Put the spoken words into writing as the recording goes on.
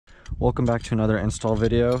Welcome back to another install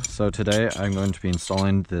video. So today I'm going to be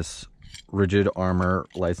installing this rigid armor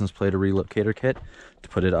license plate relocator kit to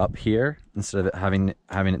put it up here instead of it having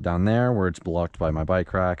it down there where it's blocked by my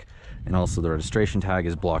bike rack, and also the registration tag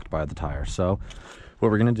is blocked by the tire. So what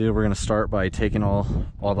we're going to do, we're going to start by taking all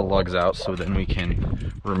the lugs out so then we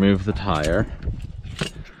can remove the tire.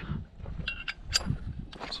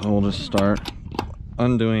 So we'll just start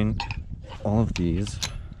undoing all of these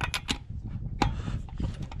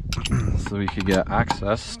so we could get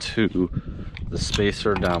access to the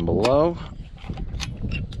spacer down below.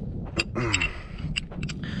 And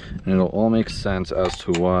it'll all make sense as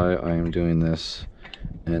to why I am doing this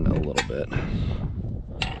in a little bit.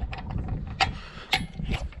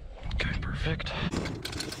 Okay, perfect.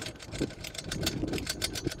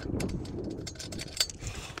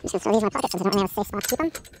 I'm just gonna throw these in my pocket since I don't really have a safe spot to keep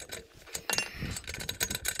them.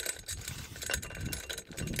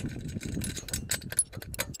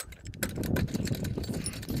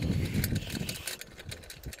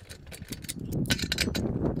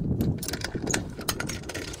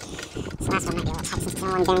 This last one might be a little tight since I'm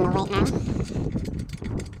bearing the weight now.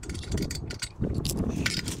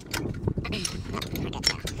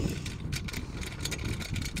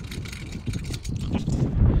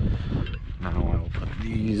 Now I will put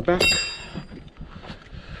these back,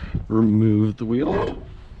 remove the wheel.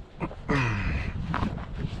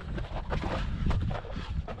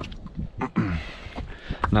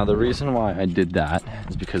 Now the reason why I did that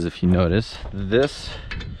is because if you notice, this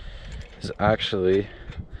is actually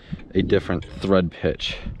a different thread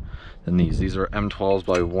pitch than these. These are M12s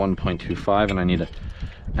by 1.25 and I need a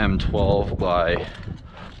M12 by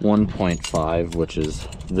 1.5, which is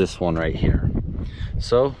this one right here.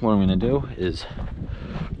 So what I'm going to do is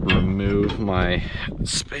remove my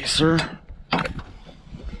spacer.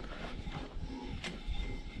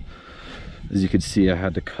 As you can see, I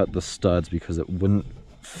had to cut the studs because it wouldn't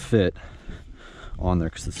fit on there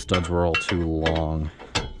because the studs were all too long.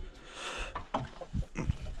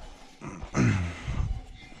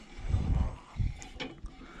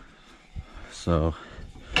 So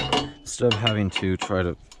instead of having to try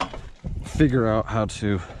to figure out how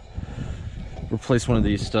to replace one of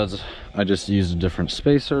these studs, I just used a different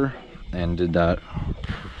spacer and did that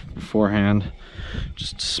beforehand.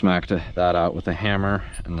 Just smacked that out with a hammer,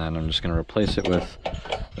 and then I'm just going to replace it with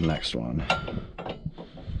the next one.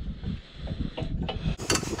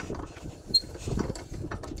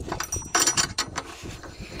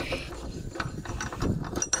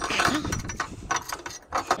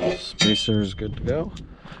 Spacer is good to go.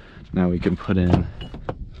 Now we can put in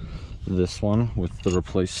this one with the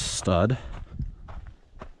replaced stud.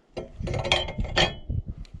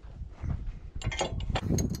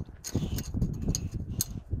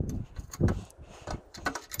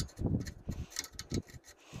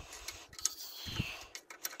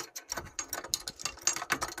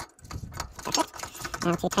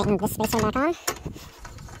 Now to tighten this spacer back on.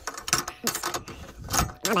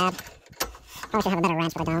 Not bad. Probably should have a better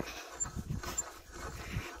wrench, but I don't.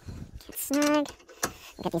 Get snug.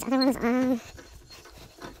 Get these other ones on.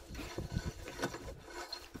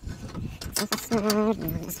 Get this snug.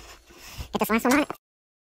 And just get this last one on.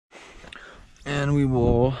 And we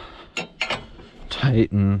will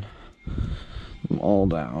tighten them all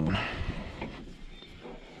down.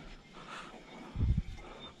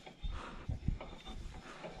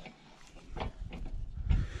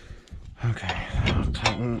 Okay, I'll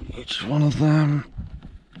tighten each one of them.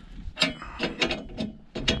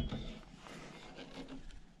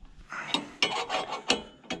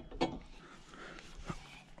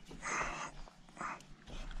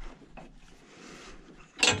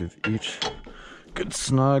 Give each good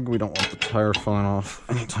snug. We don't want the tire falling off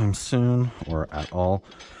anytime soon or at all.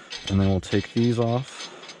 And then we'll take these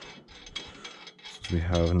off since we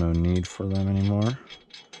have no need for them anymore.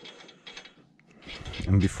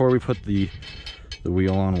 And before we put the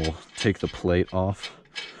wheel on, we'll take the plate off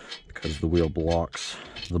because the wheel blocks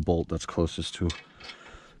the bolt that's closest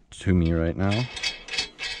to me right now.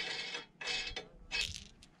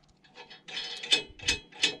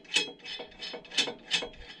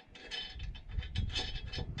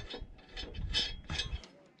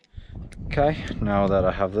 Okay, now that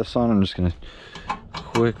I have this on, I'm just going to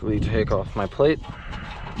quickly take off my plate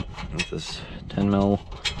with this 10 mil.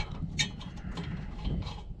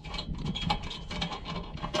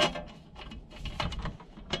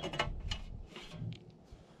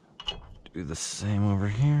 Do the same over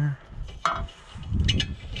here.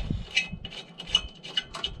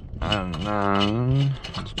 And then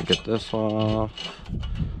once we get this off,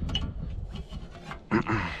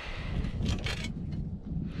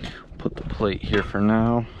 put the plate here for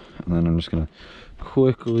now, And then I'm just gonna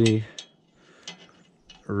quickly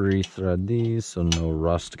rethread these so no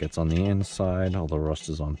rust gets on the inside. All the rust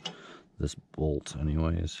is on this bolt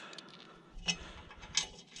anyways.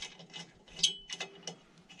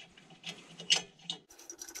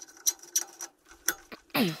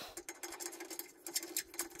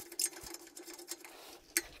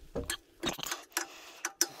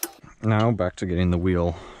 Now back to getting the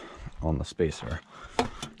wheel on the spacer.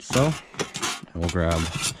 So I will grab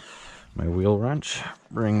my wheel wrench,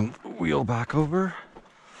 bring the wheel back over,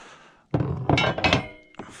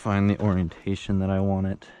 find the orientation that I want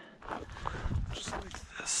it, just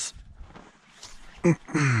like this.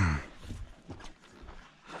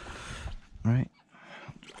 Right,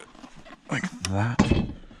 like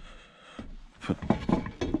that. Put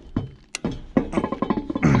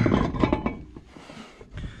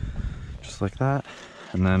just like that,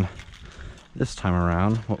 and then this time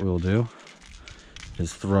around, what we'll do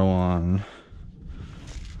is throw on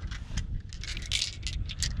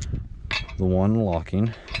the one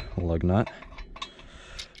locking lug nut,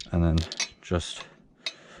 and then just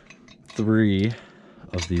 3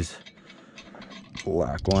 of these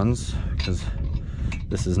black ones, because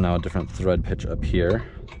this is now a different thread pitch up here.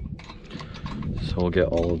 So we'll get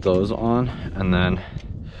all of those on, and then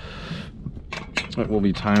it will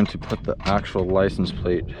be time to put the actual license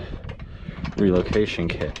plate relocation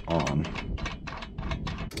kit on.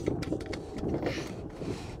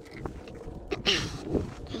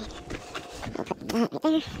 We'll put that right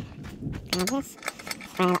there. Grab this.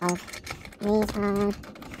 Thread all these on.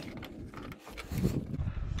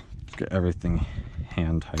 Let's get everything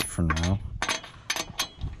hand tight for now.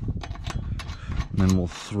 And then we'll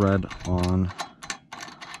thread on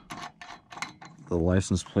the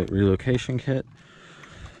license plate relocation kit,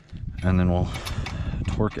 and then we'll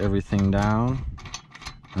torque everything down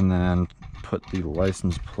and then put the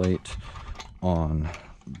license plate on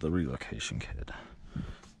the relocation kit.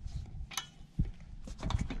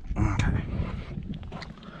 Okay,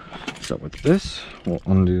 so with this we'll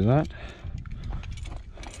undo that.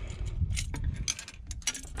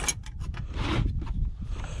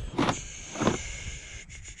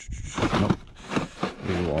 Nope,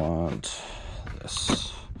 we want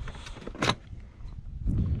this.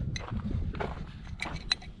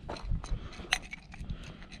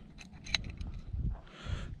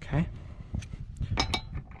 Okay,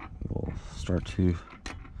 we'll start to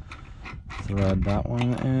thread that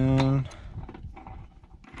one in.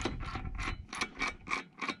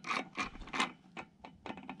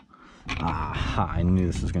 Aha, I knew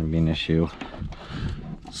this was going to be an issue.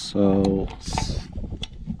 So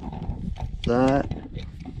that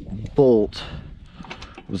bolt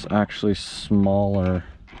was actually smaller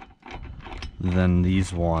than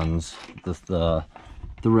these ones, the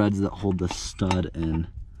threads that hold the stud in.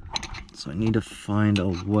 So I need to find a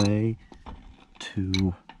way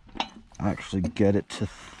to actually get it to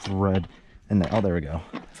thread in there. Oh, there we go.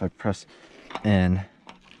 If I press in,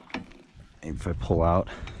 if I pull out,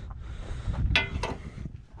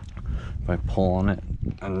 if I pull on it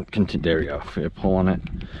and continue, there we go. If I pull on it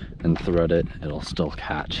and thread it, it'll still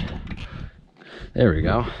catch. There we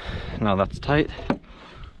go. Now that's tight.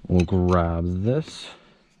 We'll grab this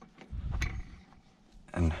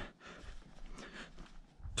and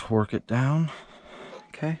torque it down.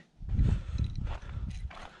 Okay.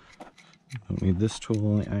 Don't need this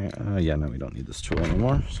tool. Yeah, no, we don't need this tool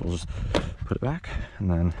anymore. So we'll just put it back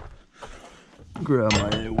and then grab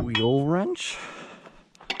my wheel wrench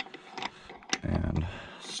and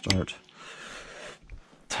start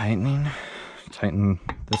tightening. Tighten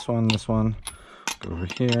this one, go over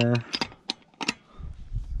here,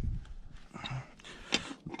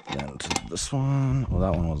 then to this one. Oh,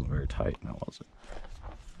 that one wasn't very tight, now was it?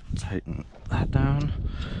 Tighten that down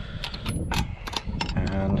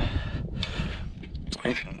and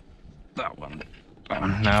tighten that one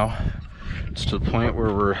down. Now it's to the point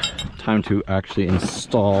where we're time to actually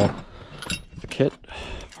install the kit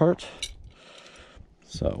part.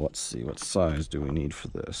 So let's see, what size do we need for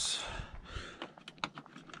this?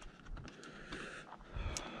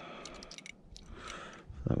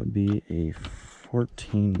 That would be a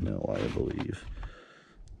 14 mil, I believe.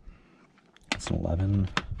 It's an 11.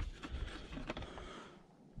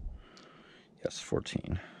 Yes,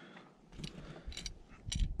 14.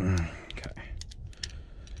 Okay.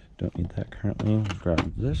 Don't need that currently. We'll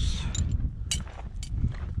grab this.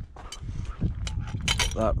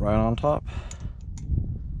 Put that right on top.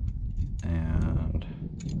 And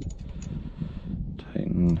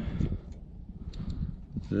tighten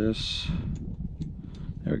this.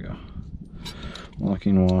 There we go.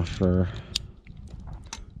 Locking washer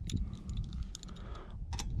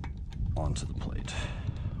onto the plate,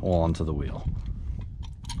 well, onto the wheel.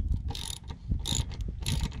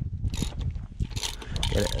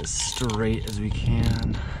 Get it as straight as we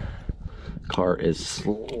can. Car is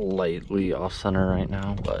slightly off center right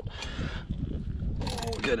now, but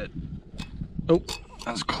we'll get it, oh,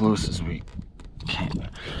 as close as we can.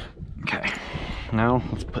 Okay, now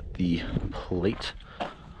let's put the plate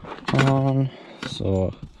on.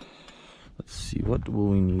 So let's see, what will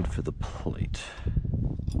we need for the plate?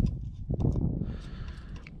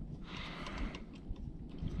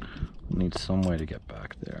 We'll need some way to get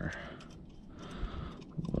back there.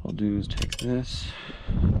 What I'll do is take this,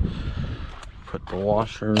 put the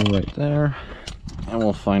washer right there, and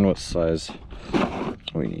we'll find what size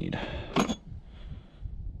we need.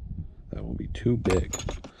 That will be too big.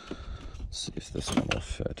 Let's see if this one will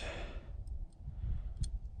fit.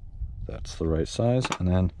 That's the right size, and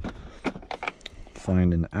then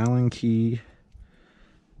find an Allen key.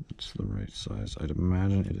 It's the right size. I'd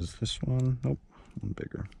imagine it is this one. Nope, one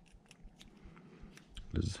bigger.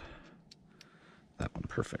 It is that one.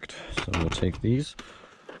 Perfect. So we'll take these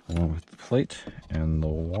along with the plate and the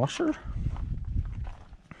washer.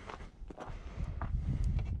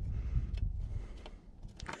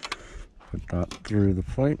 Put that through the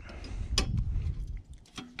plate.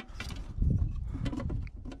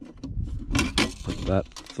 Put that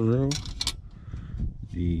through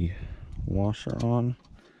the washer on,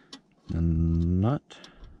 and nut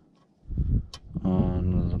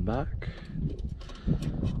on the back.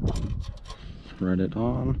 Thread it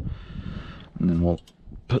on, and then we'll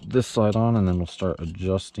put this side on, and then we'll start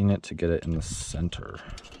adjusting it to get it in the center.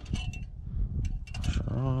 Washer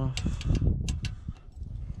off.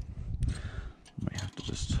 Might have to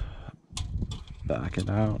just back it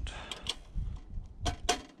out.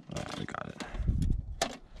 We got it.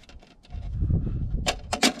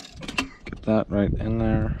 Get that right in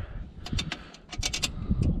there.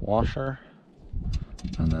 Washer,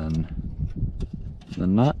 and then the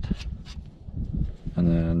nut, and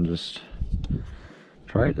then just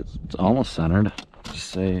try it. It's almost centered. Just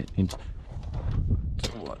say it needs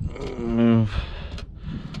to move.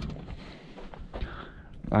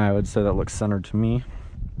 I would say that looks centered to me.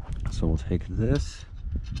 So we'll take this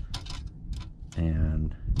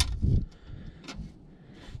and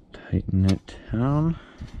tighten it down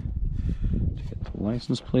to get the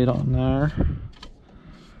license plate on there.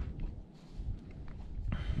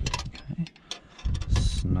 Okay,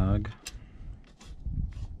 snug.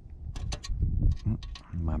 Oh,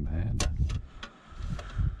 my bad.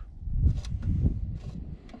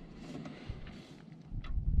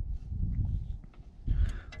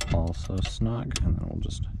 Also snug, and then we'll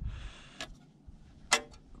just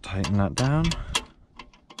tighten that down.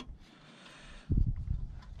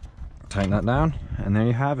 Tighten that down, and there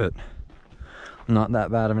you have it. Not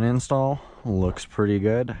that bad of an install. Looks pretty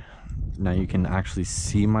good. Now you can actually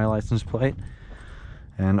see my license plate,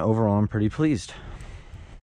 and overall I'm pretty pleased.